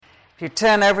If you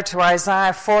turn over to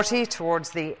Isaiah 40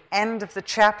 towards the end of the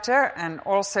chapter, and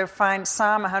also find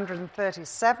Psalm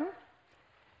 137,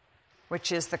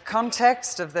 which is the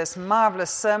context of this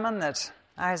marvelous sermon that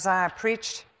Isaiah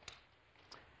preached,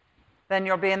 then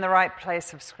you'll be in the right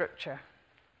place of Scripture.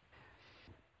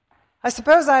 I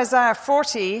suppose Isaiah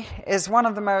 40 is one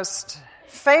of the most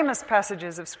famous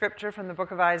passages of Scripture from the book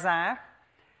of Isaiah.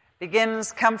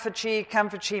 Begins, comfort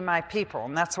ye, my people.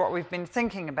 And that's what we've been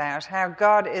thinking about, how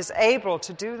God is able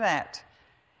to do that.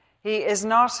 He is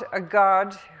not a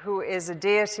God who is a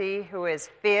deity, who is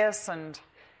fierce and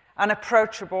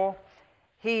unapproachable.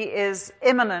 He is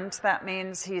immanent. That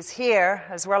means he's here,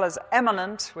 as well as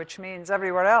eminent, which means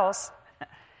everywhere else.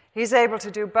 He's able to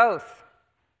do both.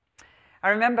 I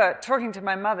remember talking to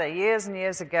my mother years and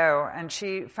years ago, and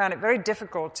she found it very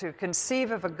difficult to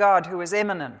conceive of a God who was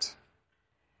immanent.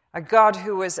 A God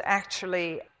who was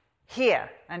actually here.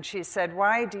 And she said,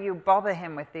 why do you bother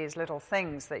him with these little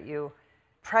things that you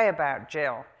pray about,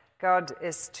 Jill? God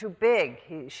is too big.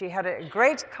 She had a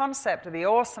great concept of the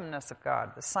awesomeness of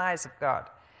God, the size of God.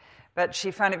 But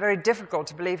she found it very difficult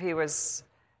to believe he was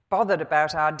bothered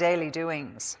about our daily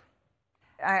doings.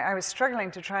 I was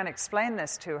struggling to try and explain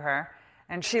this to her,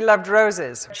 and she loved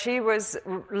roses. She was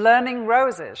learning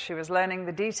roses. She was learning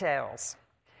the details.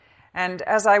 And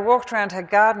as I walked around her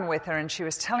garden with her and she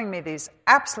was telling me these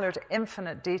absolute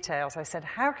infinite details, I said,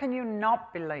 how can you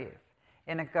not believe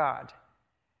in a God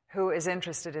who is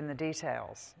interested in the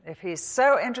details? If he's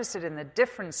so interested in the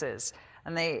differences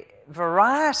and the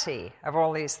variety of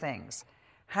all these things,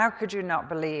 how could you not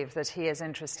believe that he is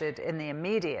interested in the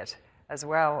immediate as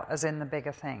well as in the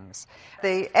bigger things?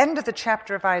 The end of the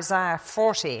chapter of Isaiah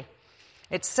 40,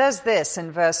 it says this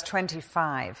in verse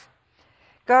 25.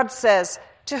 God says,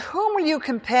 to whom will you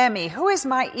compare me? Who is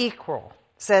my equal?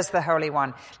 Says the Holy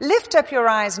One. Lift up your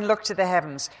eyes and look to the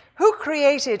heavens. Who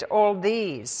created all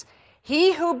these?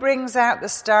 He who brings out the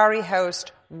starry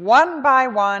host one by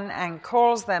one and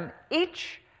calls them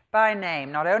each by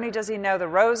name. Not only does he know the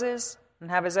roses and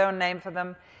have his own name for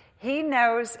them, he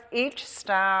knows each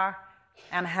star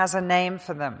and has a name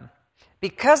for them.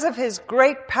 Because of his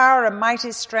great power and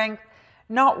mighty strength,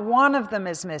 not one of them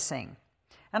is missing.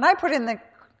 And I put in the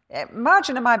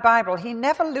margin of my Bible, he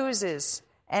never loses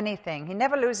anything. He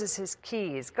never loses his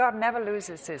keys. God never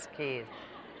loses his keys.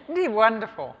 Isn't he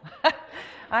wonderful?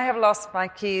 I have lost my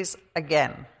keys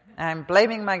again. I'm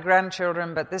blaming my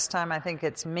grandchildren, but this time I think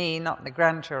it's me, not the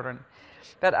grandchildren.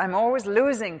 But I'm always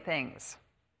losing things.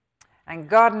 And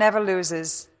God never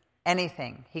loses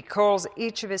anything. He calls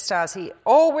each of his stars. He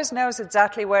always knows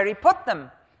exactly where he put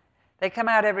them. They come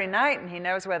out every night, and he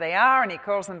knows where they are, and he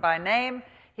calls them by name.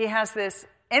 He has this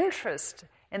interest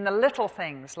in the little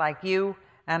things like you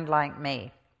and like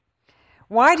me.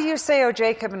 Why do you say, O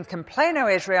Jacob, and complain, O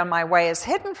Israel, my way is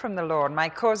hidden from the Lord, my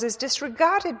cause is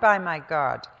disregarded by my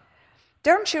God?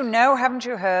 Don't you know, haven't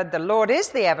you heard, the Lord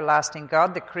is the everlasting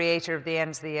God, the creator of the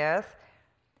ends of the earth.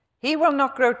 He will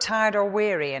not grow tired or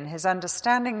weary, and his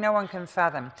understanding no one can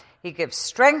fathom. He gives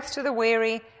strength to the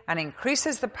weary and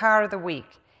increases the power of the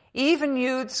weak. Even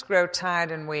youths grow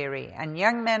tired and weary, and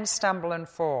young men stumble and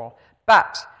fall.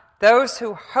 But those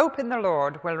who hope in the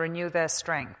Lord will renew their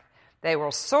strength. They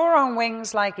will soar on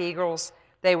wings like eagles.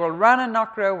 They will run and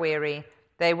not grow weary.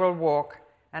 They will walk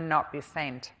and not be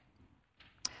faint.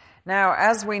 Now,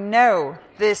 as we know,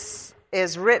 this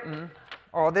is written,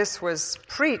 or this was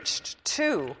preached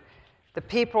to the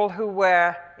people who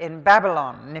were in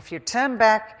Babylon. And if you turn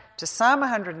back to Psalm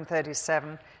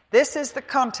 137, this is the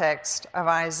context of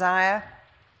Isaiah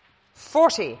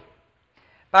 40.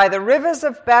 By the rivers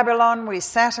of Babylon we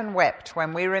sat and wept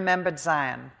when we remembered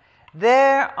Zion.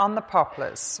 There on the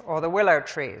poplars, or the willow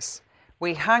trees,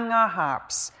 we hung our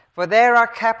harps, for there our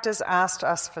captors asked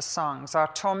us for songs. Our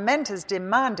tormentors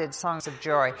demanded songs of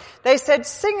joy. They said,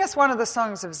 sing us one of the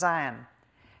songs of Zion.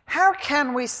 How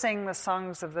can we sing the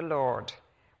songs of the Lord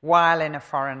while in a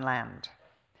foreign land?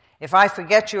 If I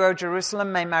forget you, O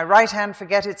Jerusalem, may my right hand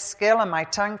forget its skill and my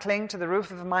tongue cling to the roof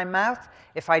of my mouth.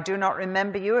 If I do not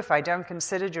remember you, if I don't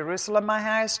consider Jerusalem my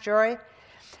highest joy.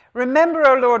 Remember,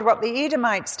 O Lord, what the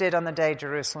Edomites did on the day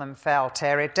Jerusalem fell.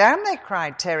 Tear it down, they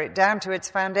cried, tear it down to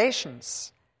its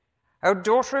foundations. O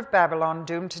daughter of Babylon,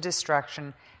 doomed to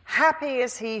destruction, happy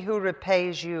is he who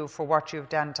repays you for what you've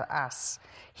done to us.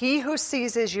 He who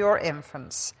seizes your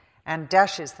infants and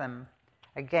dashes them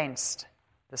against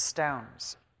the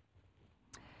stones.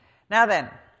 Now then,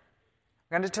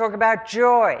 we're going to talk about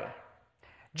joy.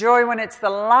 Joy when it's the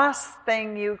last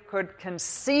thing you could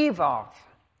conceive of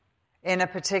in a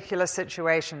particular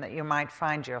situation that you might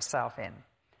find yourself in.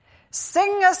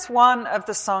 Sing us one of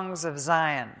the songs of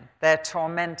Zion. Their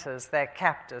tormentors, their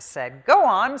captors said, go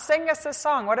on, sing us a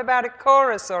song. What about a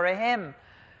chorus or a hymn?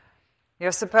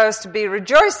 You're supposed to be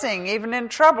rejoicing even in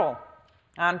trouble,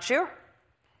 aren't you?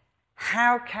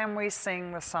 How can we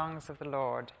sing the songs of the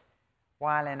Lord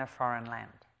while in a foreign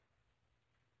land?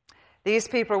 These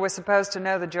people were supposed to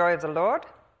know the joy of the Lord.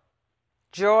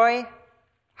 Joy,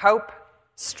 hope,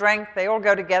 strength, they all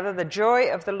go together. The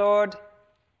joy of the Lord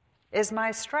is my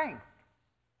strength.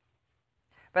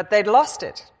 But they'd lost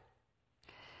it.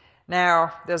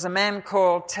 Now, there's a man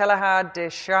called Teilhard de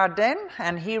Chardin,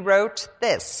 and he wrote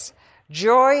this: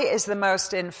 joy is the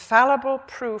most infallible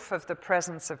proof of the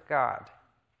presence of God.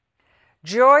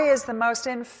 Joy is the most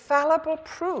infallible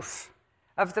proof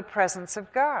of the presence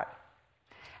of God.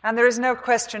 And there is no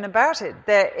question about it.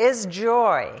 There is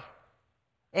joy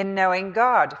in knowing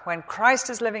God. When Christ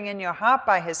is living in your heart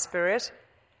by his Spirit,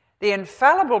 the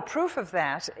infallible proof of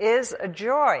that is a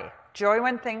joy. Joy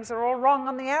when things are all wrong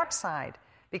on the outside,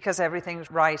 because everything's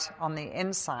right on the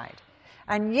inside.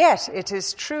 And yet, it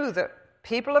is true that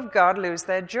people of God lose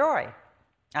their joy.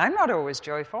 I'm not always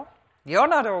joyful. You're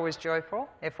not always joyful,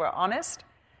 if we're honest.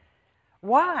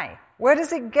 Why? Where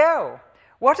does it go?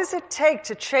 What does it take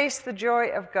to chase the joy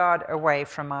of God away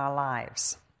from our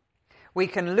lives? We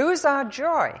can lose our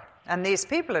joy, and these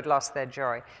people had lost their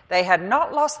joy. They had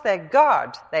not lost their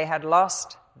God, they had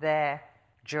lost their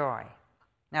joy.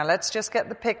 Now let's just get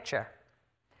the picture.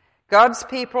 God's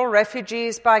people,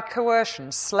 refugees by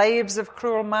coercion, slaves of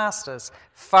cruel masters,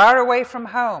 far away from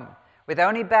home, with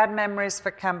only bad memories for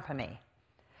company.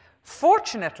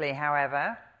 Fortunately,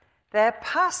 however, their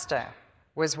pastor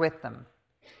was with them.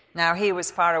 Now, he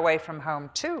was far away from home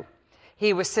too.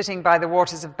 He was sitting by the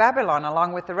waters of Babylon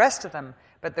along with the rest of them,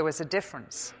 but there was a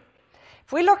difference.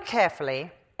 If we look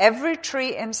carefully, every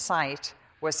tree in sight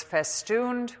was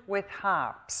festooned with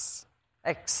harps,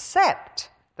 except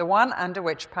the one under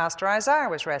which Pastor Isaiah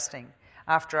was resting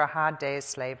after a hard day's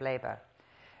slave labor.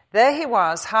 There he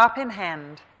was, harp in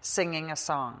hand, singing a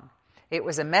song. It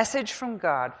was a message from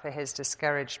God for his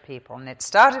discouraged people. And it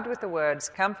started with the words,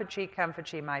 comfort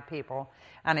ye, my people.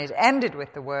 And it ended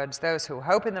with the words, those who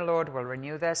hope in the Lord will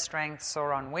renew their strength,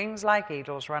 soar on wings like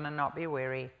eagles, run and not be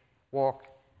weary, walk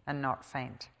and not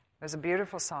faint. It was a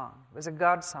beautiful song. It was a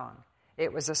God song.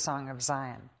 It was a song of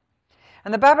Zion.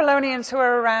 And the Babylonians who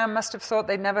were around must have thought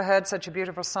they'd never heard such a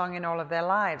beautiful song in all of their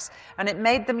lives. And it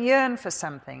made them yearn for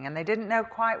something, and they didn't know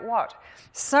quite what.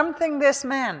 Something this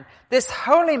man, this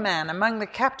holy man among the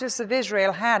captives of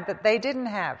Israel had that they didn't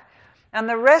have. And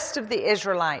the rest of the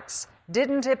Israelites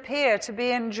didn't appear to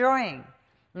be enjoying.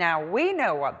 Now, we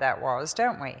know what that was,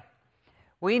 don't we?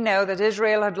 We know that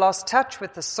Israel had lost touch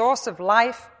with the source of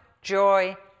life,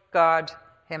 joy, God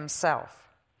himself.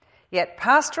 Yet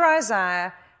Pastor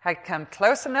Isaiah had come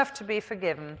close enough to be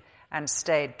forgiven and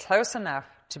stayed close enough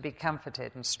to be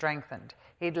comforted and strengthened.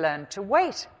 He'd learned to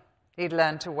wait. He'd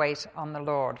learned to wait on the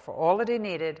Lord for all that he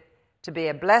needed to be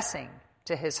a blessing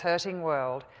to his hurting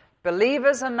world,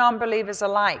 believers and non-believers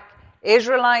alike,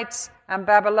 Israelites and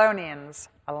Babylonians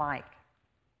alike.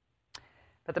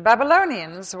 But the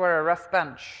Babylonians were a rough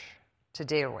bunch to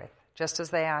deal with, just as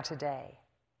they are today.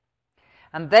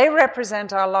 And they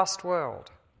represent our lost world.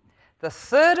 The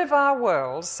third of our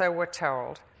world, so we're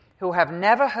told, who have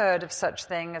never heard of such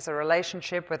thing as a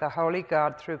relationship with a holy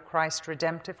God through Christ's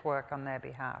redemptive work on their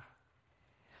behalf.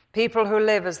 People who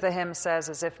live, as the hymn says,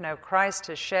 as if no Christ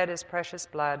has shed his precious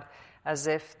blood, as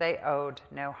if they owed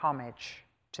no homage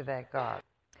to their God.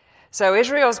 So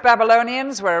Israel's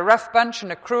Babylonians were a rough bunch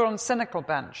and a cruel and cynical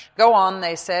bunch. Go on,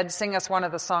 they said, sing us one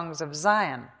of the songs of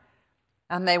Zion.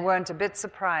 And they weren't a bit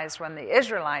surprised when the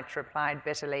Israelites replied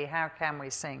bitterly, how can we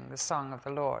sing the song of the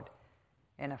Lord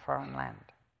in a foreign land?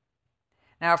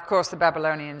 Now, of course, the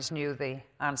Babylonians knew the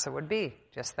answer would be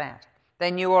just that.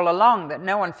 They knew all along that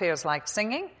no one feels like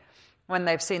singing when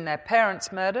they've seen their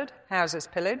parents murdered, houses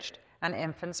pillaged, and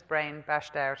infants' brain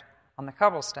bashed out on the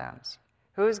cobblestones.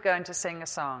 Who's going to sing a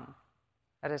song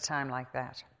at a time like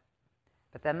that?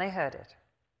 But then they heard it,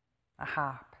 a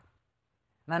harp.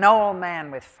 And an old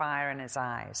man with fire in his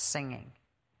eyes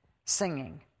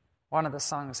singing one of the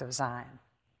songs of Zion.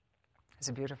 It's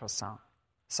a beautiful song.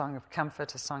 A song of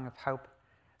comfort, a song of hope,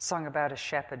 a song about a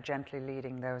shepherd gently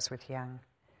leading those with young.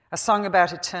 A song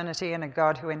about eternity and a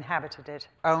God who inhabited it,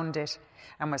 owned it,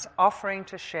 and was offering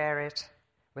to share it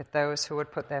with those who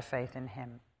would put their faith in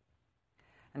him.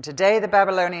 And today the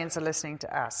Babylonians are listening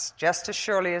to us, just as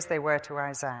surely as they were to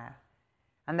Isaiah.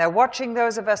 And they're watching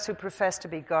those of us who profess to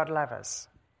be God lovers.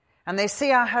 And they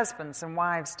see our husbands and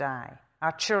wives die,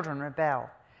 our children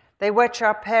rebel. They watch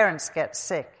our parents get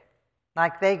sick,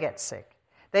 like they get sick.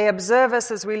 They observe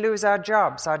us as we lose our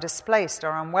jobs, are displaced,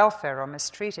 are on welfare, or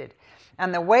mistreated.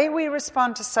 And the way we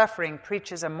respond to suffering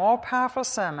preaches a more powerful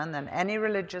sermon than any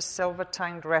religious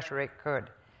silver-tongued rhetoric could.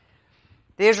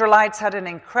 The Israelites had an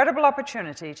incredible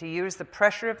opportunity to use the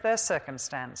pressure of their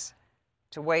circumstance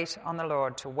to wait on the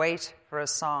Lord, to wait for a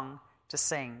song to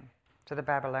sing to the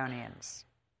Babylonians.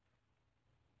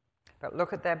 But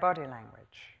look at their body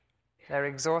language, their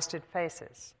exhausted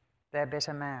faces, their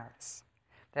bitter mouths.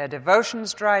 Their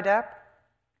devotions dried up.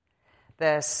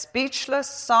 They're speechless,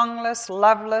 songless,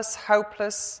 loveless,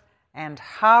 hopeless, and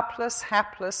harpless,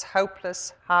 hapless,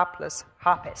 hopeless, harpless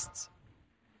harpists.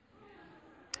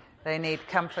 They need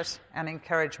comfort and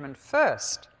encouragement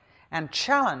first, and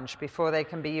challenge before they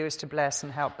can be used to bless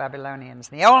and help Babylonians.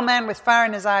 And the old man with fire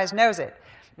in his eyes knows it.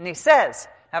 And he says,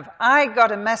 "Have I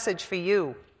got a message for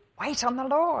you? Wait on the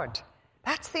Lord."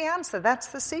 That's the answer. That's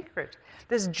the secret.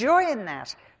 There's joy in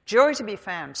that. Joy to be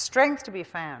found, strength to be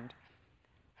found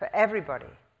for everybody.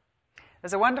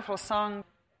 There's a wonderful song,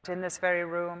 "In this very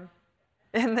room."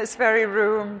 In this very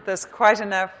room, there's quite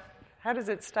enough, how does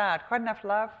it start? Quite enough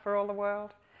love for all the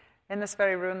world. In this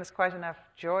very room, there's quite enough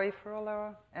joy for all the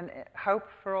world and hope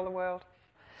for all the world.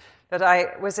 But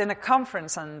I was in a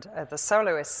conference and the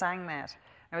soloist sang that.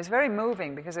 It was very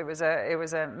moving because it was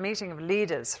a meeting of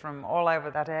leaders from all over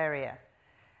that area.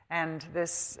 And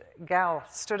this gal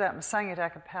stood up and sang it a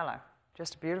cappella.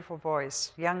 Just a beautiful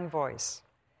voice, young voice.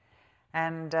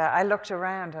 And I looked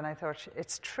around and I thought,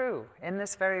 it's true. In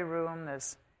this very room,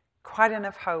 there's quite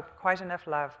enough hope, quite enough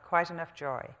love, quite enough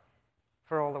joy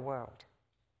for all the world.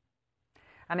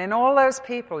 And in all those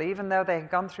people, even though they had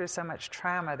gone through so much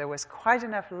trauma, there was quite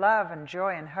enough love and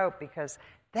joy and hope because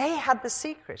they had the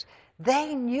secret.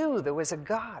 They knew there was a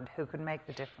God who could make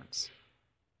the difference.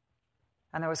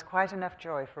 And there was quite enough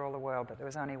joy for all the world, but there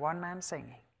was only one man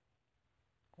singing.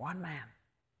 One man.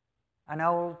 An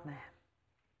old man.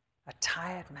 A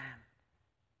tired man.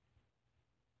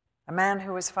 A man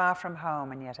who was far from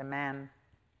home, and yet a man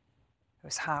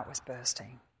whose heart was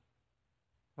bursting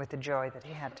with the joy that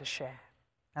he had to share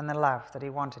and the love that he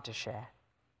wanted to share.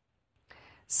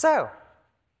 So,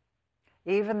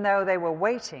 even though they were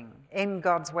waiting in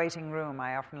God's waiting room,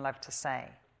 I often love to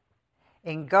say,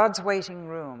 in God's waiting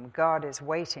room, God is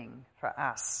waiting for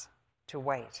us to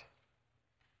wait.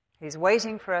 He's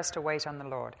waiting for us to wait on the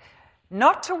Lord.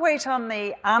 Not to wait on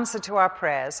the answer to our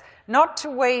prayers, not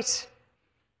to wait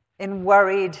in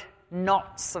worried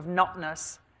knots of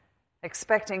notness,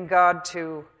 expecting God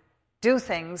to do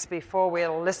things before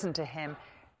we'll listen to him.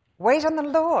 Wait on the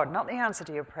Lord, not the answer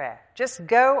to your prayer. Just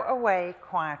go away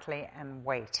quietly and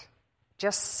wait.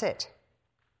 Just sit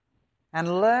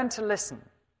and learn to listen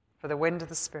for the wind of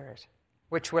the Spirit,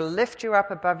 which will lift you up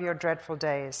above your dreadful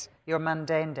days, your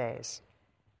mundane days,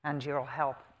 and you'll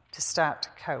help to start to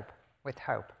cope with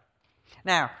hope.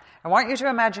 Now, I want you to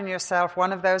imagine yourself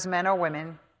one of those men or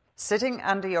women sitting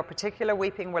under your particular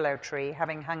weeping willow tree,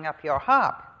 having hung up your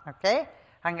harp, okay?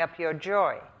 Hung up your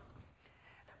joy.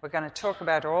 We're going to talk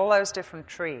about all those different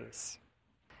trees.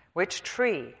 Which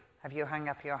tree have you hung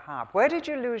up your harp? Where did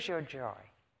you lose your joy?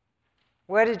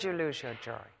 Where did you lose your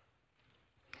joy?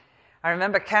 I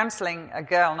remember counseling a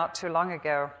girl not too long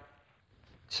ago.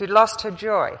 She'd lost her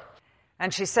joy.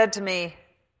 And she said to me,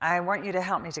 "I want you to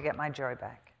help me to get my joy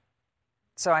back."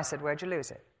 So I said, "Where'd you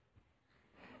lose it?"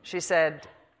 She said,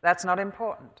 "That's not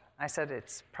important." I said,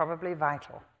 "It's probably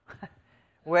vital."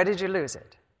 "Where did you lose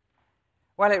it?"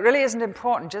 "Well, it really isn't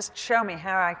important. Just show me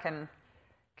how I can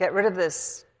get rid of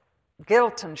this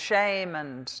guilt and shame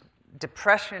and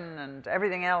depression and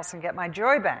everything else and get my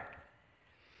joy back."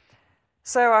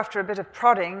 So after a bit of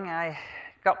prodding, I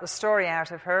got the story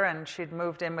out of her, and she'd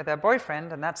moved in with her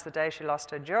boyfriend, and that's the day she lost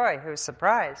her joy. Who was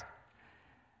surprised?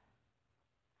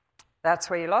 That's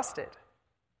where you lost it.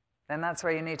 Then that's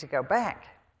where you need to go back.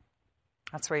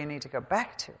 That's where you need to go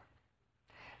back to.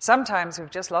 Sometimes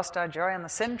we've just lost our joy on the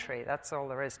sin tree. That's all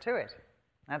there is to it.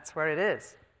 That's where it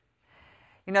is.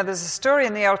 You know, there's a story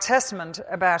in the Old Testament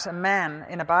about a man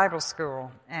in a Bible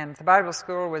school, and the Bible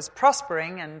school was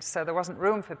prospering, and so there wasn't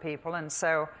room for people, and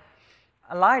so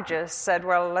Elijah said,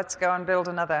 "Well, let's go and build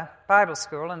another Bible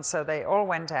school," and so they all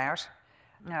went out.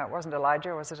 No, it wasn't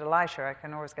Elijah, was it Elisha? I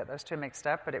can always get those two mixed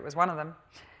up, but it was one of them.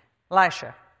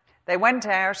 Elisha. They went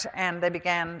out and they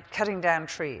began cutting down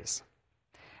trees.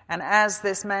 And as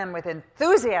this man with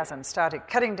enthusiasm started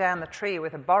cutting down the tree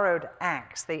with a borrowed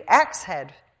axe, the axe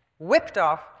head whipped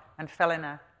off and fell in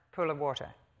a pool of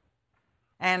water.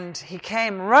 And he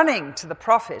came running to the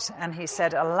prophet and he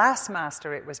said, "Alas,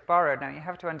 master, it was borrowed." Now you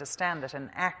have to understand that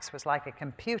an axe was like a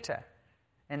computer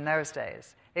in those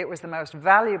days. It was the most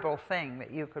valuable thing that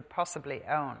you could possibly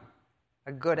own,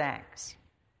 a good axe.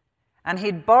 And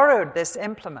he'd borrowed this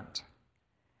implement.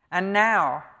 And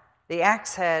now the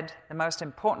axe head, the most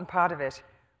important part of it,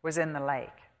 was in the lake.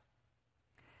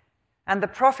 And the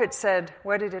prophet said,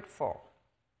 "Where did it fall?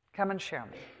 Come and show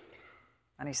me."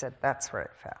 And he said, "That's where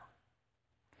it fell."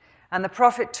 And the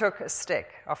prophet took a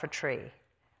stick off a tree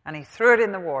and he threw it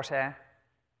in the water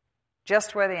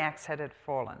just where the axe head had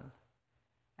fallen.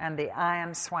 And the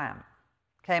iron swam,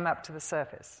 came up to the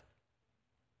surface.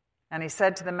 And he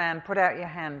said to the man, "Put out your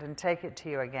hand and take it to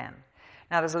you again."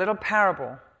 Now there's a little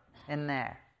parable in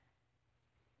there.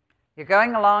 You're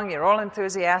going along, you're all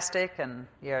enthusiastic, and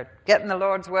you're getting the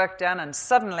Lord's work done, and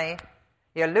suddenly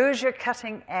you lose your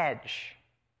cutting edge,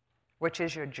 which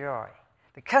is your joy.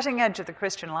 The cutting edge of the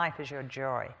Christian life is your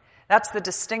joy. That's the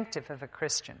distinctive of a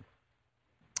Christian.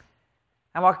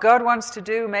 And what God wants to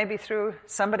do, maybe through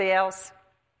somebody else,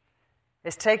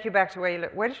 is take you back to where you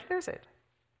where did you lose it?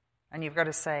 And you've got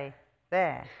to say,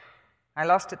 "There. I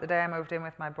lost it the day I moved in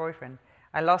with my boyfriend.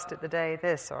 I lost it the day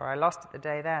this, or I lost it the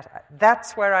day that.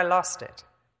 That's where I lost it."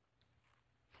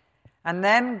 And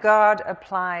then God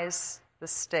applies the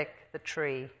stick, the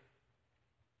tree,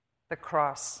 the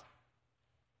cross,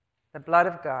 the blood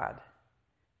of God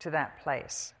to that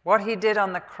place. What he did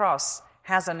on the cross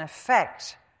has an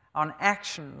effect on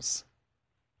actions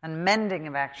and mending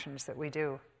of actions that we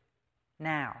do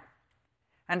now.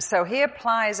 And so he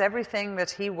applies everything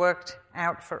that he worked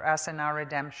out for us in our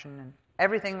redemption and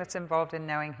everything that's involved in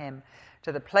knowing him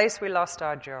to the place we lost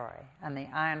our joy, and the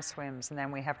iron swims, and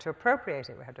then we have to appropriate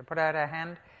it. We have to put out our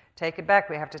hand, take it back.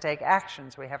 We have to take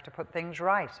actions. We have to put things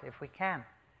right if we can.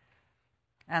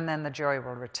 And then the joy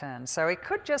will return. So it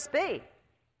could just be,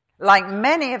 like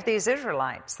many of these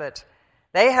Israelites, that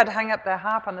they had hung up their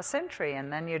harp on the sin tree,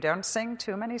 and then you don't sing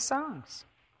too many songs.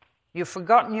 You've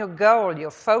forgotten your goal,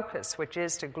 your focus, which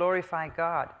is to glorify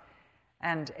God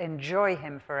and enjoy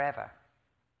him forever.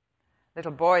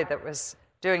 Little boy that was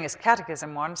doing his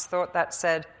catechism once thought that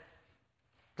said,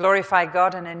 "Glorify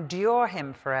God and endure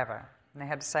him forever." And they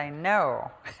had to say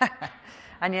no.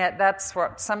 And yet that's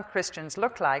what some Christians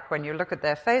look like when you look at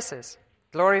their faces.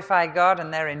 Glorify God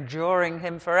and they're enduring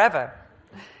him forever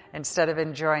instead of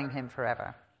enjoying him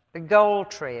forever. The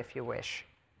gold tree, if you wish.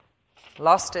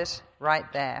 Lost it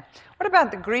right there. What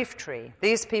about the grief tree?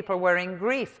 These people were in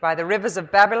grief. By the rivers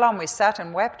of Babylon we sat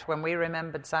and wept when we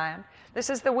remembered Zion. This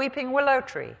is the weeping willow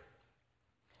tree.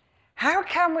 How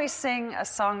can we sing a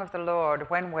song of the Lord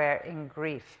when we're in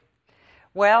grief?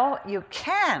 Well, you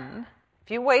can.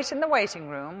 If you wait in the waiting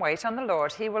room, wait on the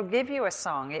Lord, he will give you a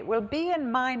song. It will be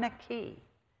in minor key.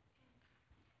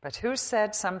 But who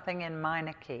said something in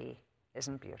minor key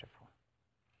isn't beautiful?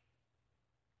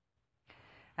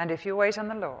 And if you wait on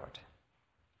the Lord,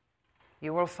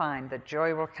 you will find that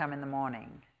joy will come in the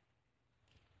morning.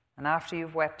 And after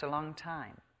you've wept a long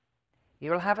time,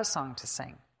 you will have a song to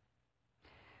sing.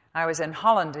 I was in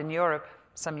Holland in Europe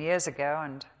some years ago,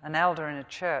 and an elder in a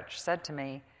church said to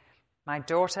me, "My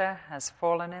daughter has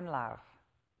fallen in love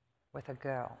with a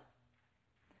girl.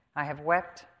 I have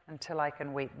wept until I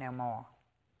can weep no more.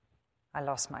 I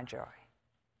lost my joy."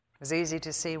 It was easy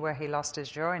to see where he lost his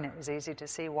joy, and it was easy to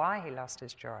see why he lost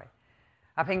his joy.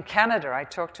 Up in Canada, I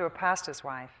talked to a pastor's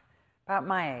wife about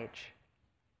my age.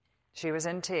 She was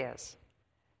in tears.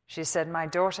 She said, "My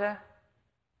daughter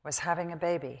was having a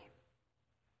baby.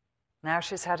 Now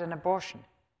she's had an abortion.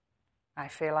 I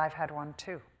feel I've had one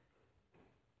too."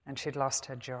 And she'd lost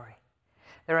her joy.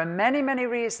 There are many, many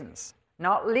reasons,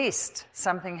 not least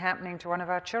something happening to one of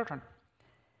our children.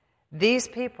 These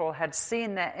people had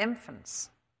seen their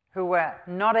infants who were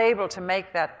not able to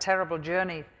make that terrible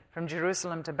journey from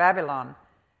Jerusalem to Babylon,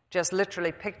 just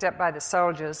literally picked up by the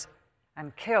soldiers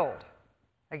and killed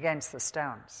against the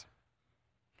stones.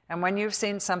 And when you've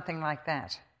seen something like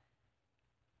that,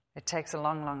 it takes a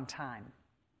long, long time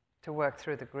to work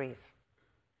through the grief.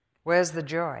 Where's the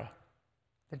joy?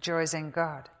 The joy's in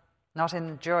God, not in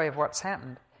the joy of what's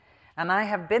happened. And I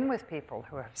have been with people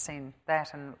who have seen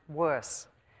that and worse,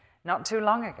 not too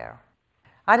long ago.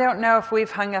 I don't know if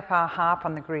we've hung up our harp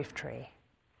on the grief tree.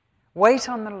 Wait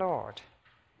on the Lord.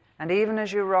 And even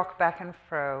as you rock back and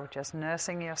fro, just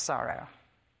nursing your sorrow,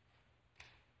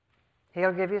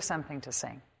 he'll give you something to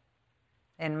sing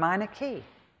in minor key.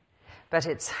 But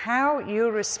it's how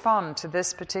you respond to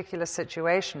this particular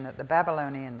situation that the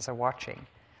Babylonians are watching.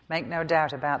 Make no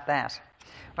doubt about that.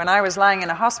 When I was lying in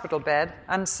a hospital bed,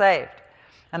 unsaved,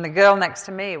 and the girl next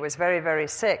to me was very, very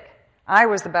sick, I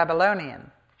was the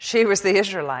Babylonian. She was the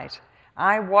Israelite.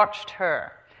 I watched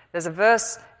her. There's a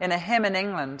verse in a hymn in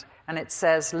England, and it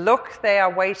says, "Look, they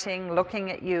are waiting, looking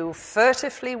at you,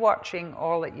 furtively watching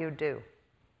all that you do."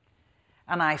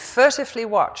 And I furtively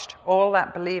watched all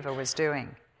that believer was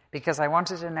doing, because I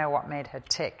wanted to know what made her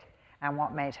tick and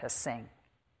what made her sing.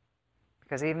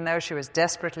 Because even though she was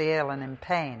desperately ill and in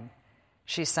pain,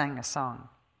 she sang a song.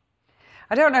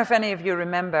 I don't know if any of you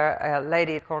remember a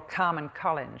lady called Carmen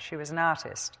Collins. She was an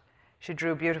artist. She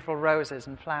drew beautiful roses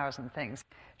and flowers and things.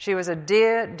 She was a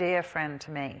dear, dear friend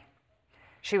to me.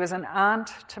 She was an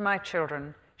aunt to my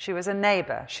children. She was a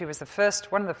neighbor. She was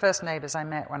one of the first neighbors I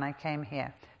met when I came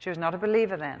here. She was not a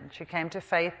believer then. She came to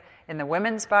faith in the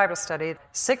women's Bible study.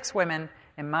 6 women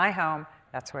in my home.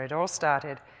 That's where it all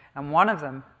started. And one of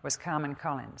them was Carmen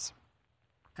Collins.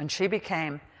 And she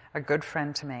became a good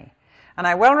friend to me. And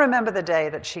I well remember the day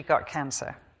that she got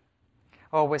cancer,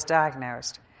 or was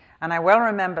diagnosed. And I well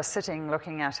remember sitting,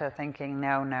 looking at her, thinking,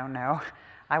 no, no, no,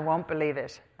 I won't believe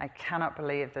it. I cannot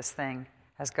believe this thing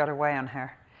has got away on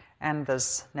her, and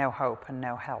there's no hope and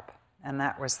no help. And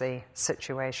that was the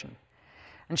situation.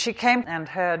 And she came and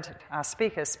heard our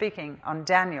speaker speaking on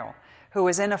Daniel, who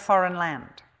was in a foreign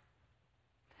land.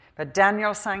 But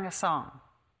Daniel sang a song.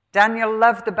 Daniel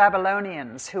loved the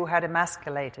Babylonians who had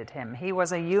emasculated him. He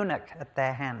was a eunuch at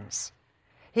their hands.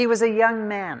 He was a young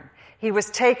man. He was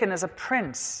taken as a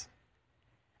prince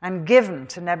and given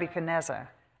to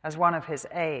Nebuchadnezzar as one of his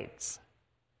aides.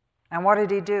 And what did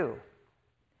he do?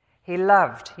 He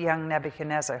loved young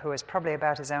Nebuchadnezzar, who was probably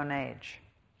about his own age.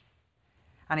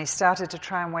 And he started to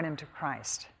try and win him to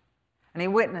Christ. And he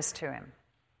witnessed to him.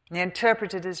 And he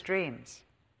interpreted his dreams.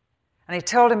 And he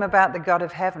told him about the God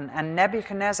of heaven, and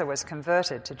Nebuchadnezzar was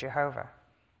converted to Jehovah.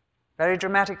 Very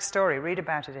dramatic story. Read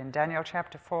about it in Daniel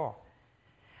chapter 4.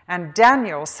 And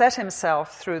Daniel set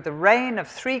himself through the reign of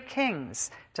 3 kings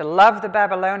to love the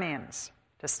Babylonians,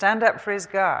 to stand up for his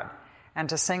God, and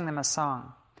to sing them a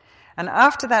song. And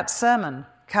after that sermon,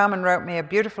 Carmen wrote me a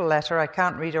beautiful letter. I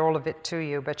can't read all of it to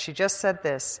you, but she just said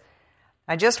this: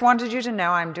 I just wanted you to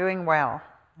know I'm doing well.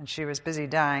 And she was busy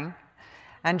dying.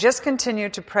 And just continue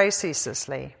to pray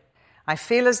ceaselessly. I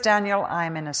feel as Daniel,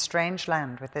 I'm in a strange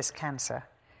land with this cancer.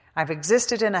 I've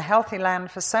existed in a healthy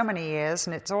land for so many years,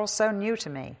 and it's all so new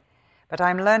to me. But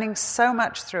I'm learning so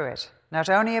much through it, not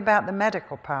only about the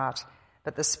medical part,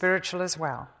 but the spiritual as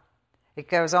well. It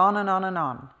goes on and on and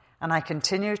on, and I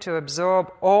continue to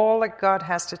absorb all that God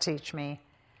has to teach me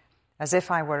as if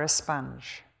I were a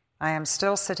sponge. I am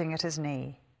still sitting at his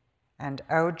knee, and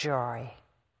oh joy,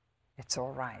 it's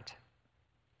all right.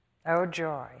 Oh,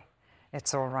 joy,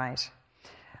 it's all right.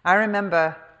 I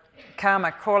remember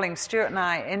Karma calling Stuart and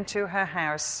I into her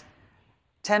house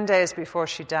 10 days before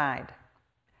she died.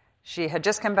 She had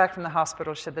just come back from the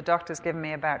hospital. She said, the doctor's given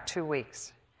me about 2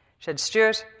 weeks. She said,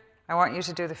 Stuart, I want you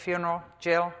to do the funeral.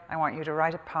 Jill, I want you to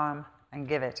write a poem and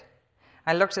give it.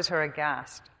 I looked at her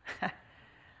aghast.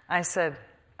 I said,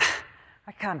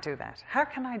 I can't do that. How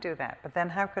can I do that? But then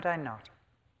how could I not?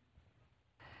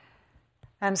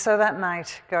 And so that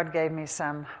night, God gave me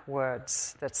some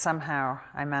words that somehow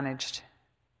I managed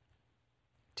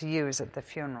to use at the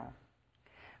funeral.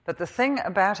 But the thing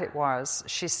about it was,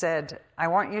 she said, I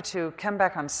want you to come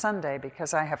back on Sunday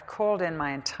because I have called in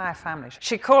my entire family.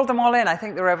 She called them all in. I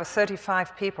think there were over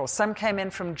 35 people. Some came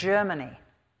in from Germany.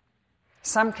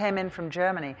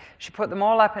 She put them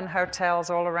all up in hotels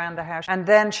all around the house. And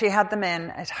then she had them in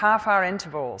at half-hour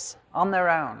intervals on their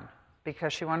own,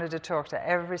 because she wanted to talk to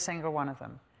every single one of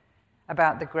them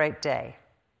about the great day.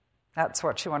 That's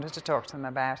what she wanted to talk to them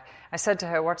about. I said to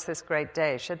her, what's this great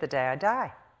day? She said, the day I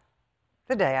die.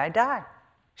 The day I die.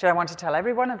 She said, I want to tell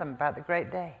every one of them about the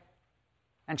great day.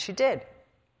 And she did.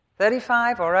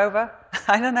 35 or over,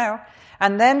 I don't know.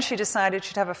 And then she decided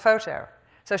she'd have a photo.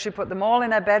 So she put them all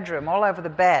in her bedroom, all over the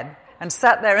bed, and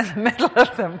sat there in the middle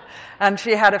of them. And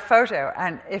she had a photo.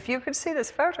 And if you could see this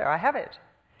photo, I have it.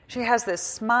 She has this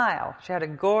smile. She was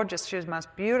the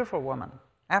most beautiful woman,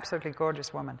 absolutely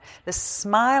gorgeous woman. This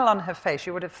smile on her face.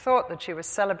 You would have thought that she was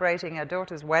celebrating her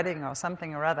daughter's wedding or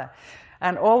something or other.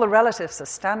 And all the relatives are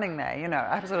standing there,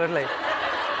 absolutely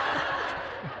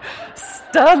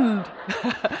stunned.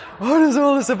 What is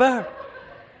all this about?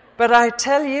 But I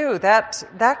tell you,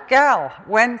 that gal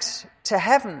went to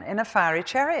heaven in a fiery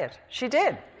chariot. She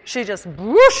did. She just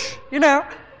whoosh,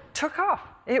 took off.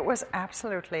 It was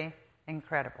absolutely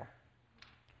incredible.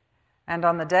 And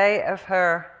on the day of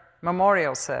her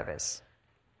memorial service,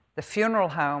 the funeral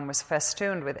home was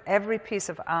festooned with every piece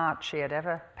of art she had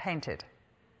ever painted.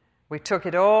 We took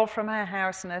it all from her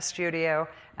house and her studio,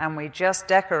 and we just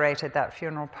decorated that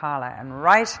funeral parlor. And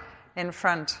right in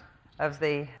front of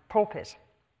the pulpit,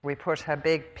 we put her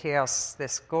big pièce,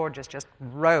 this gorgeous, just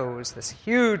rose, this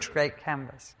huge, great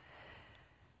canvas.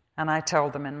 And I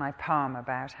told them in my poem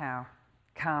about how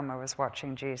Karma was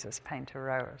watching Jesus paint a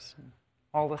rose and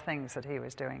all the things that he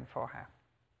was doing for her.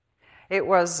 It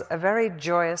was a very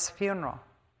joyous funeral.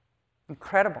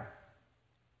 Incredible.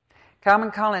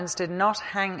 Carmen Collins did not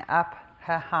hang up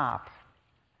her harp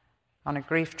on a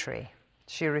grief tree.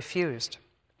 She refused.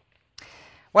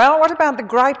 Well, what about the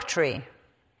gripe tree?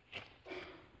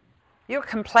 You a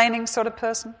complaining sort of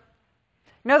person?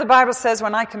 You know the Bible says,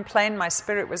 when I complained, my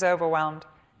spirit was overwhelmed.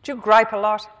 Do you gripe a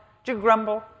lot? Do you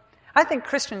grumble? I think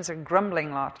Christians are a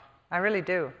grumbling lot. I really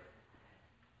do.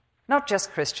 Not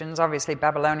just Christians, obviously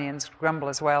Babylonians grumble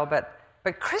as well,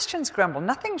 but Christians grumble.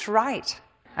 Nothing's right.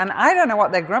 And I don't know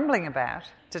what they're grumbling about,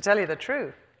 to tell you the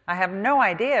truth. I have no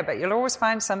idea, but you'll always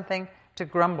find something to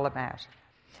grumble about.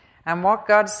 And what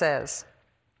God says,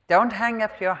 don't hang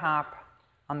up your harp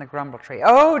on the grumble tree.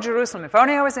 Oh, Jerusalem, if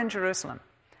only I was in Jerusalem.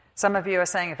 Some of you are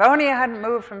saying, if only I hadn't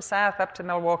moved from south up to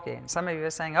Milwaukee. And some of you are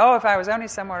saying, oh, if I was only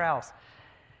somewhere else.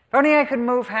 If only I could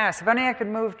move house. If only I could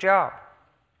move job.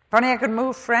 If only I could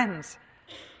move friends.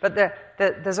 But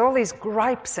there's all these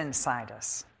gripes inside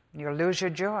us. You'll lose your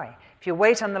joy. If you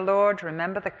wait on the Lord,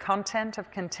 remember the content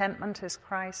of contentment is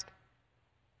Christ.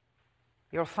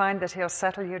 You'll find that He'll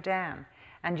settle you down,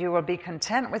 and you will be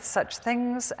content with such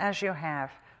things as you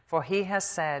have, for He has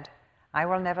said, I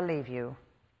will never leave you,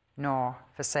 nor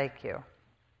forsake you.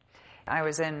 I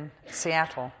was in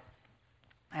Seattle,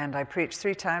 and I preached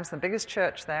 3 times in the biggest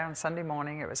church there on Sunday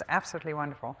morning. It was absolutely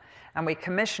wonderful. And we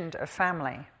commissioned a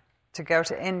family to go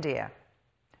to India,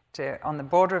 on the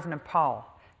border of Nepal,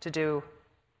 to do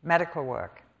medical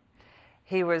work.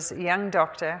 He was a young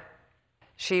doctor.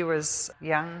 She was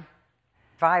young,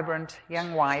 vibrant,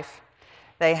 young wife.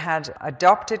 They had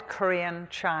adopted Korean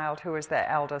child who was their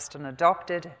eldest, an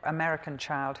adopted American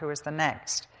child who was the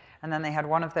next, and then they had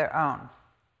one of their own.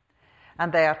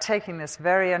 And they are taking this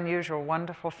very unusual,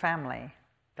 wonderful family,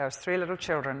 those 3 little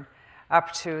children,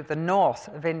 up to the north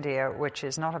of India, which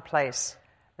is not a place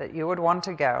that you would want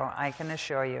to go, I can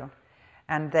assure you.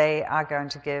 And they are going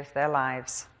to give their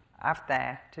lives up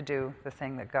there to do the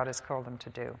thing that God has called them to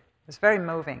do. It was very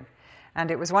moving. And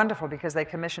it was wonderful because they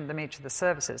commissioned them each of the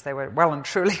services. They were well and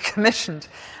truly commissioned.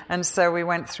 And so we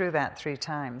went through that 3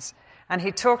 times. And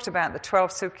he talked about the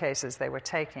 12 suitcases they were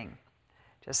taking,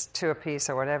 just 2 apiece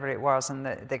or whatever it was. And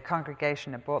the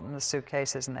congregation had bought them the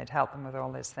suitcases and they'd helped them with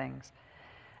all these things.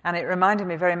 And it reminded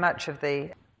me very much of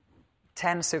the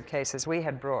 10 suitcases we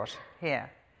had brought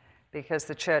here, because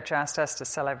the church asked us to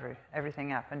sell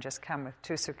everything up and just come with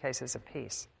 2 suitcases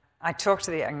apiece. I talked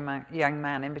to the young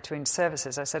man in between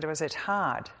services. I said, was it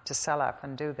hard to sell up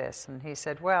and do this? And he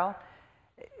said, well,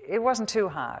 it wasn't too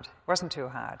hard. It wasn't too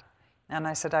hard. And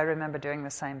I said, I remember doing the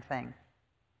same thing.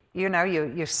 You know,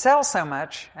 you sell so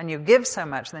much and you give so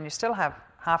much, and then you still have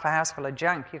half a house full of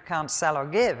junk you can't sell or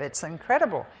give. It's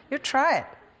incredible. You try it.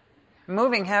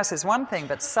 Moving house is one thing,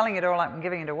 but selling it all up and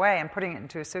giving it away and putting it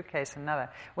into a suitcase is another.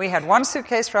 We had 1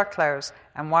 suitcase for our clothes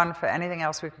and 1 for anything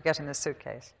else we could get in the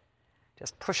suitcase.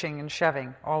 Just pushing and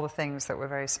shoving all the things that were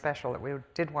very special that we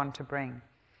did want to bring.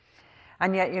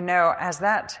 And yet, you know, as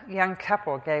that young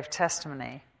couple gave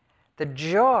testimony, the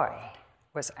joy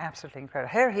was absolutely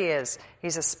incredible. Here he is.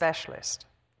 He's a specialist.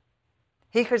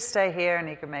 He could stay here and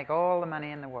he could make all the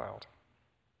money in the world.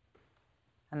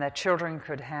 And their children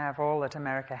could have all that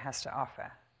America has to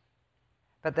offer.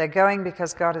 But they're going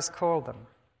because God has called them.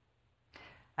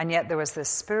 And yet there was this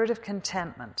spirit of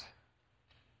contentment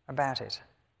about it.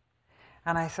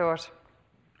 And I thought,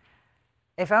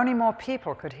 if only more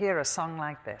people could hear a song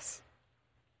like this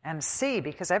and see,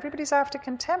 because everybody's after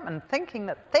contentment, thinking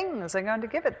that things are going to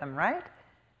give it them, right?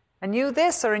 A new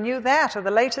this or a new that or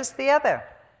the latest the other.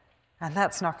 And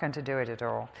that's not going to do it at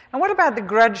all. And what about the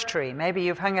grudge tree? Maybe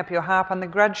you've hung up your harp on the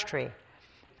grudge tree.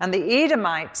 And the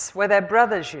Edomites were their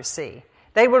brothers, you see.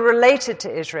 They were related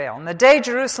to Israel. And the day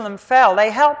Jerusalem fell, they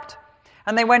helped.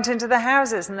 And they went into the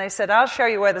houses and they said, I'll show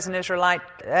you where there's an Israelite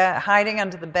hiding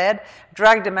under the bed,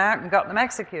 dragged him out and got them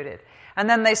executed. And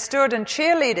then they stood and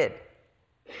cheerleaded.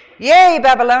 Yay,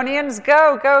 Babylonians,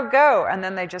 go, go, go. And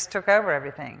then they just took over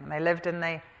everything. And they lived in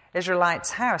the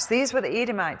Israelites' house. These were the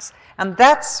Edomites. And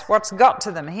that's what's got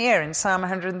to them here in Psalm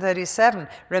 137.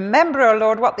 Remember, O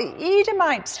Lord, what the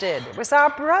Edomites did. It was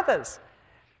our brothers.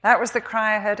 That was the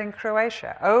cry I heard in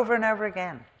Croatia over and over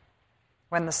again.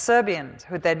 When the Serbians,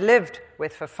 who they'd lived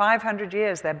with for 500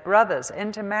 years, their brothers,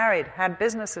 intermarried, had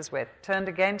businesses with, turned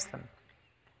against them.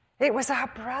 It was our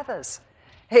brothers.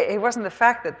 It wasn't the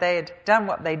fact that they had done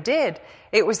what they did.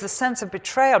 It was the sense of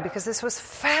betrayal, because this was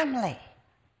family.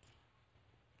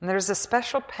 And there is a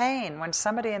special pain when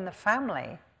somebody in the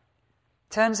family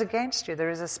turns against you.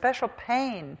 There is a special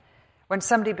pain when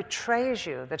somebody betrays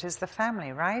you that is the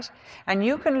family, right? And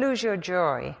you can lose your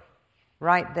joy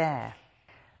right there.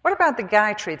 What about the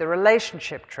guy tree, the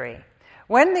relationship tree?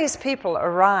 When these people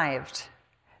arrived,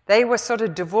 they were sort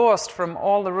of divorced from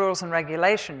all the rules and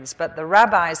regulations, but the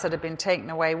rabbis that had been taken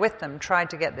away with them tried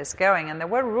to get this going, and there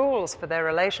were rules for their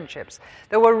relationships.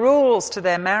 There were rules to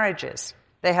their marriages.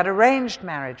 They had arranged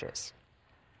marriages.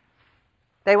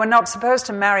 They were not supposed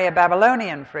to marry a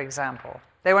Babylonian, for example.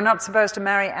 They were not supposed to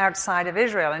marry outside of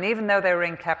Israel, and even though they were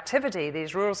in captivity,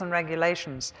 these rules and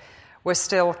regulations were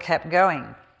still kept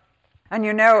going. And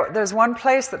you know, there's one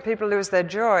place that people lose their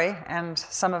joy, and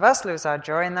some of us lose our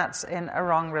joy, and that's in a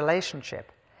wrong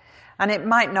relationship. And it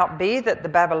might not be that the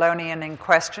Babylonian in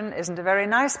question isn't a very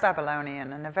nice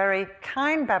Babylonian and a very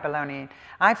kind Babylonian.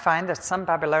 I find that some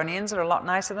Babylonians are a lot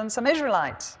nicer than some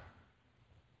Israelites.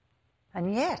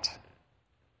 And yet,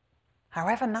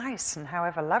 however nice and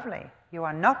however lovely, you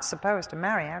are not supposed to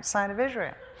marry outside of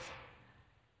Israel.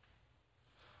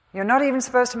 You're not even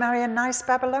supposed to marry a nice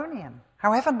Babylonian,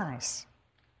 however nice.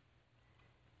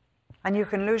 And you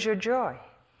can lose your joy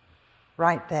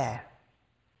right there.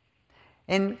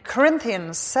 In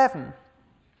Corinthians 7,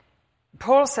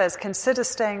 Paul says, consider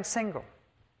staying single.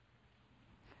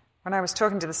 When I was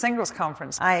talking to the singles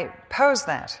conference, I posed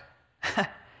that.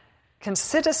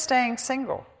 Consider staying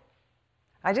single.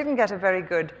 I didn't get a very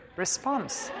good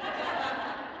response.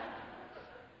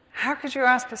 How could you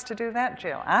ask us to do that,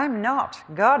 Jill? I'm not.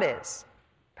 God is,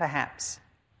 perhaps.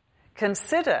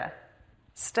 Consider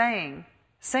staying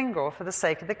single for the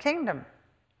sake of the kingdom.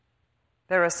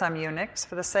 There are some eunuchs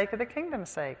for the sake of the kingdom's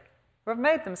sake, who have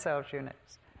made themselves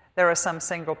eunuchs. There are some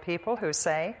single people who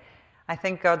say, I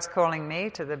think God's calling me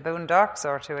to the boondocks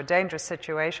or to a dangerous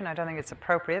situation. I don't think it's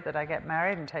appropriate that I get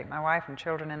married and take my wife and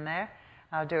children in there.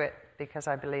 I'll do it because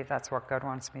I believe that's what God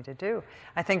wants me to do.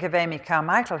 I think of Amy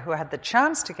Carmichael, who had the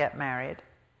chance to get married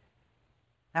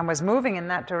and was moving in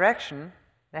that direction,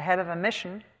 the head of a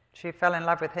mission. She fell in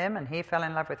love with him and he fell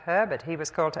in love with her, but he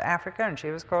was called to Africa and she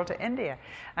was called to India.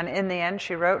 And in the end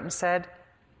she wrote and said,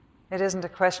 it isn't a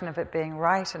question of it being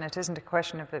right and it isn't a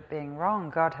question of it being wrong.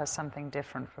 God has something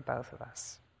different for both of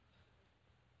us.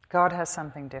 God has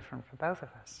something different for both of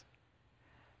us.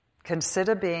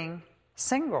 Consider being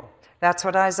single. That's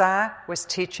what Isaiah was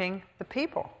teaching the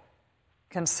people.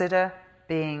 Consider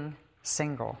being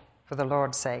single for the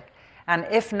Lord's sake. And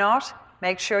if not,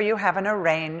 make sure you have an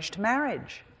arranged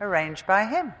marriage, arranged by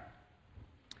Him.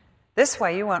 This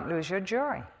way you won't lose your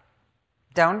joy.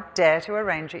 Don't dare to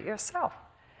arrange it yourself.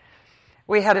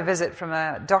 We had a visit from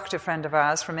a doctor friend of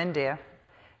ours from India.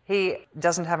 He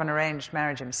doesn't have an arranged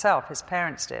marriage himself, his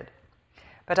parents did.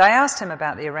 But I asked him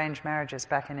about the arranged marriages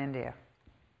back in India.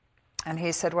 And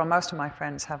he said, well, most of my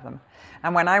friends have them.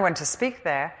 And when I went to speak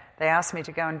there, they asked me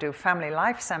to go and do family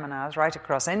life seminars right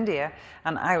across India.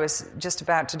 And I was just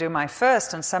about to do my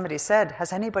first, and somebody said,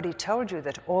 has anybody told you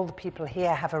that all the people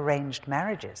here have arranged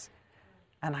marriages?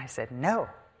 And I said, no,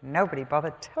 nobody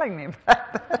bothered telling me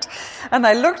about that. And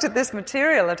I looked at this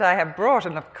material that I have brought,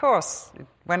 and of course, it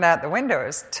went out the window. It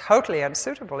was totally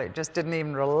unsuitable. It just didn't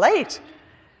even relate.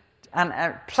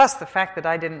 And plus the fact that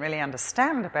I didn't really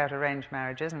understand about arranged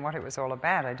marriages and what it was all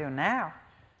about. I do now.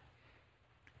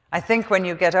 I think when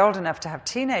you get old enough to have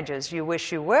teenagers, you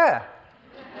wish you were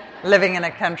living in a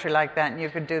country like that and you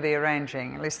could do the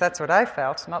arranging. At least that's what I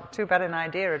felt. Not too bad an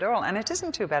idea at all. And it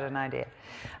isn't too bad an idea.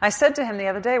 I said to him the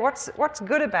other day, what's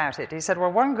good about it? He said,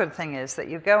 well, one good thing is that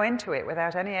you go into it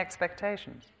without any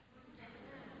expectations.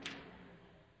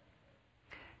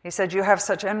 He said, you have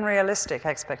such unrealistic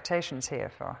expectations here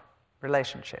for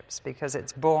relationships because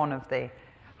it's born of the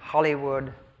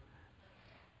Hollywood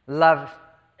love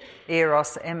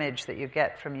eros image that you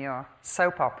get from your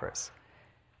soap operas.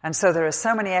 And so there are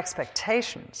so many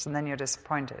expectations, and then you're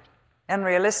disappointed.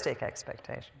 Unrealistic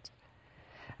expectations.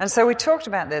 And so we talked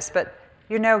about this, but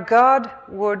you know, God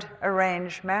would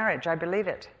arrange marriage. I believe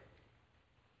it.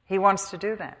 He wants to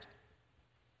do that.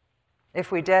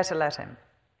 If we dare to let Him.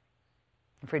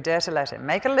 If we dare to let Him.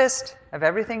 Make a list of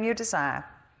everything you desire.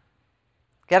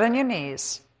 Get on your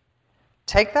knees,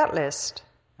 take that list,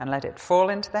 and let it fall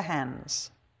into the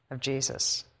hands of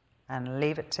Jesus and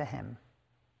leave it to Him.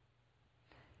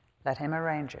 Let Him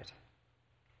arrange it.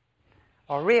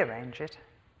 Or rearrange it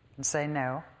and say,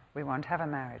 no, we won't have a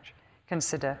marriage.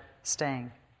 Consider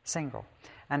staying single.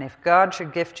 And if God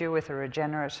should gift you with a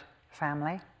regenerate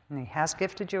family, and He has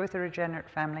gifted you with a regenerate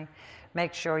family,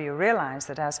 make sure you realize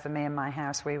that as for me and my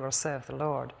house, we will serve the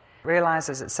Lord. Realize,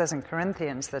 as it says in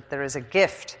Corinthians, that there is a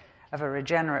gift of a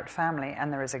regenerate family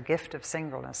and there is a gift of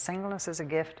singleness. Singleness is a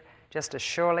gift just as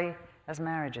surely as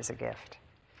marriage is a gift.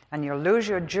 And you'll lose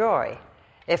your joy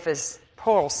if, as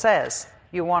Paul says,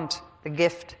 you want the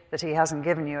gift that he hasn't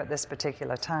given you at this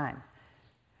particular time.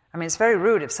 I mean, it's very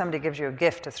rude if somebody gives you a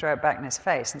gift to throw it back in his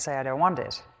face and say, I don't want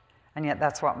it. And yet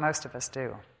that's what most of us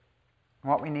do.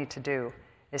 What we need to do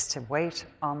is to wait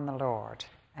on the Lord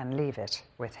and leave it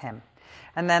with him.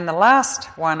 And then the last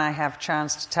one I have a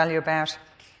chance to tell you about,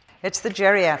 it's the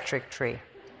geriatric tree.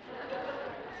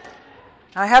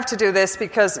 I have to do this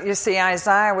because, you see,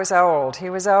 Isaiah was old. He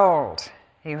was old.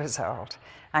 He was old.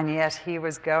 And yet he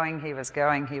was going.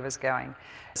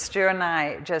 Stu and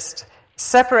I just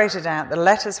separated out the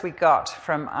letters we got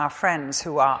from our friends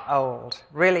who are old,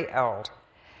 really old.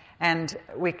 And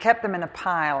we kept them in a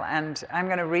pile, and I'm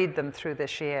going to read them through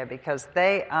this year because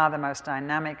they are the most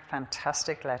dynamic,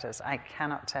 fantastic letters. I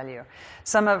cannot tell you.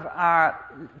 Some of our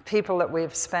people that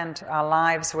we've spent our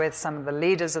lives with, some of the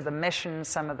leaders of the mission,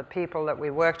 some of the people that we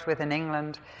worked with in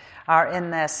England are in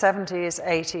their 70s,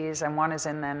 80s, and one is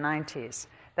in their 90s.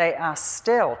 They are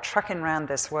still trucking around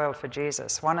this world for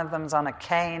Jesus. One of them's on a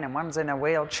cane and one's in a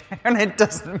wheelchair, and it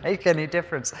doesn't make any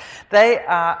difference. They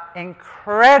are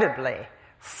incredibly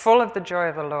full of the joy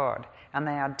of the Lord, and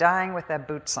they are dying with their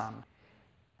boots on.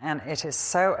 And it is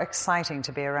so exciting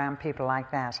to be around people like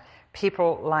that,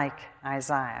 people like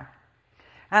Isaiah.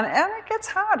 And it gets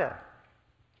harder,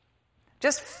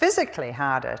 just physically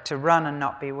harder to run and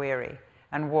not be weary,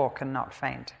 and walk and not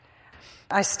faint.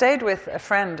 I stayed with a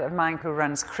friend of mine who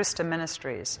runs Christa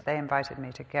Ministries. They invited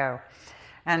me to go.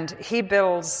 And he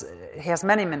has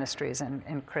many ministries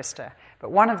in Christa,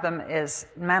 but one of them is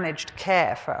managed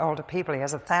care for older people. He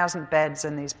has 1,000 beds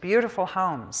in these beautiful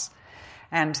homes.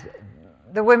 And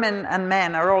the women and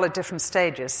men are all at different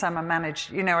stages. Some are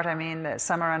managed, you know what I mean?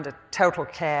 Some are under total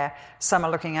care, some are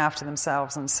looking after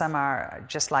themselves, and some are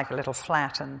just like a little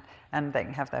flat and they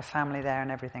can have their family there and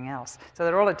everything else. So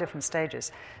they're all at different stages.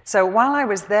 So while I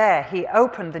was there, he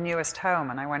opened the newest home,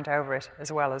 and I went over it as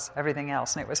well as everything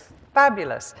else, and it was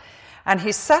fabulous. And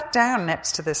he sat down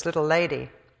next to this little lady,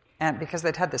 and because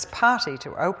they'd had this party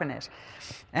to open it,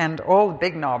 and all the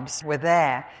big knobs were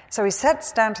there. So he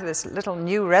sits down to this little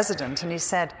new resident, and he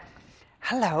said,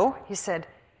 "Hello," he said,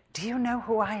 "do you know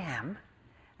who I am?"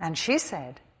 And she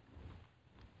said,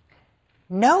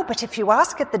 "No, but if you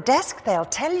ask at the desk, they'll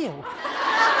tell you."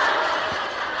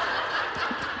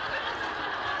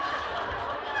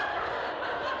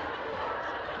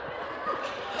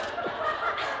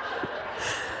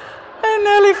 I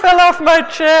nearly fell off my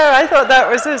chair. I thought that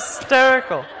was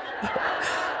hysterical.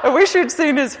 I wish you'd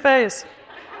seen his face.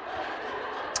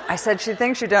 I said, "She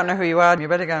thinks you don't know who you are. You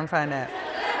better go and find out."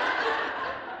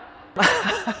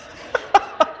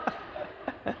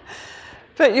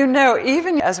 But you know,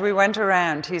 even as we went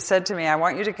around, he said to me, "I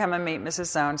want you to come and meet Mrs.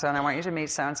 So-and-so, and I want you to meet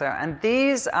so-and-so." And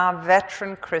these are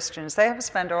veteran Christians. They have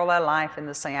spent all their life in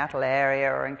the Seattle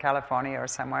area or in California or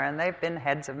somewhere, and they've been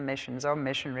heads of missions or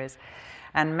missionaries.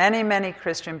 And many, many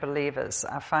Christian believers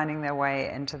are finding their way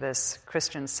into this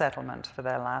Christian settlement for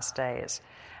their last days.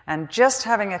 And just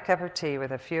having a cup of tea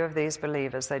with a few of these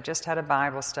believers, they just had a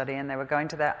Bible study, and they were going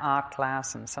to their art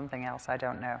class and something else, I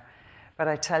don't know. But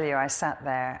I tell you, I sat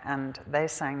there and they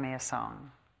sang me a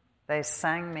song. They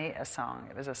sang me a song.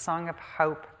 It was a song of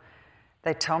hope.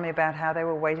 They told me about how they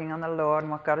were waiting on the Lord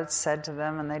and what God had said to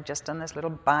them, and they'd just done this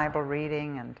little Bible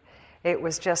reading, and it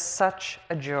was just such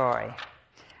a joy.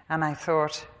 And I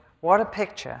thought, what a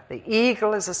picture. The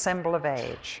eagle is a symbol of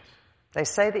age. They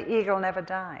say the eagle never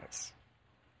dies.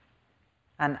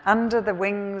 And under the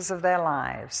wings of their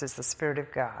lives is the Spirit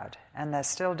of God. And they're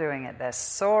still doing it. They're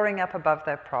soaring up above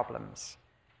their problems.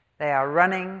 They are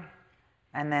running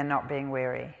and they're not being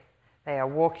weary. They are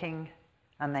walking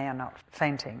and they are not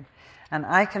fainting. And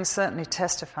I can certainly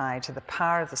testify to the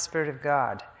power of the Spirit of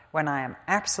God when I am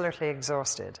absolutely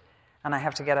exhausted and I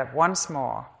have to get up once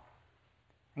more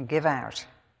and give out.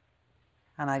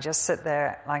 And I just sit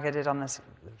there like I did on this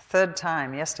third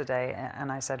time yesterday,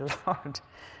 and I said, "Lord,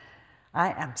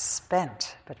 I am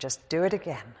spent, but just do it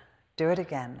again. Do it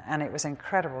again." And it was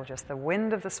incredible. Just the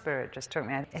wind of the Spirit just took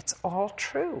me. It's all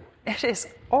true. It is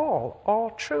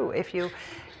all true. If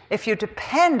you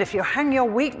depend, if you hang your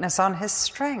weakness on His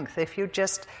strength, if you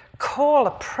just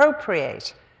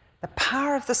appropriate the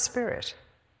power of the Spirit,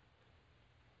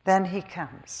 then He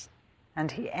comes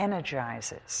and He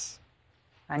energizes.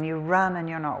 And you run and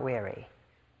you're not weary.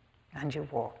 And you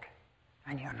walk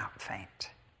and you're not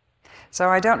faint. So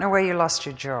I don't know where you lost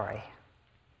your joy.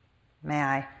 May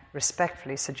I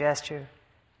respectfully suggest you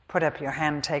put up your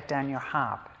hand, take down your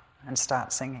harp, and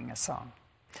start singing a song.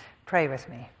 Pray with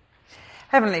me.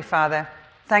 Heavenly Father,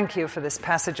 thank you for this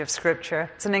passage of Scripture.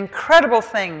 It's an incredible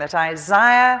thing that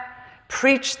Isaiah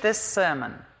preached this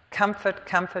sermon, "Comfort,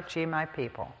 comfort ye my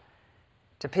people,"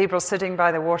 to people sitting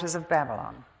by the waters of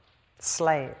Babylon,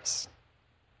 slaves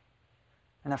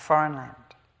in a foreign land.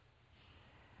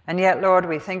 And yet, Lord,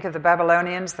 we think of the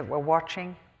Babylonians that were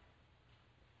watching,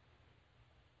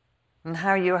 and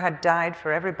how you had died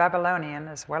for every Babylonian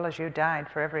as well as you died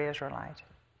for every Israelite,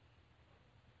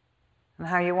 and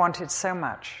how you wanted so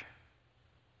much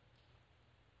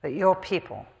that your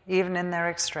people, even in their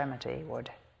extremity, would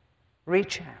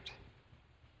reach out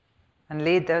and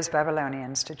lead those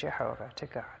Babylonians to Jehovah, to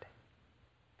God.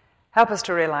 Help us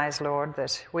to realize, Lord,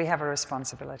 that we have a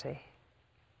responsibility.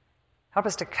 Help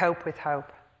us to cope with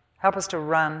hope. Help us to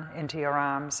run into your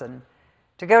arms and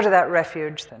to go to that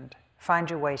refuge and find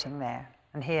you waiting there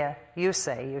and hear you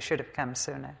say you should have come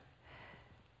sooner.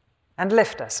 And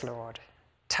lift us, Lord.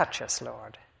 Touch us,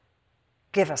 Lord.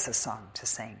 Give us a song to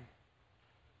sing,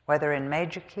 whether in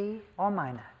major key or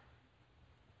minor,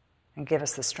 and give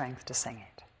us the strength to sing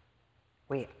it.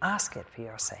 We ask it for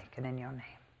your sake and in your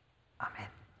name.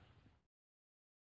 Amen.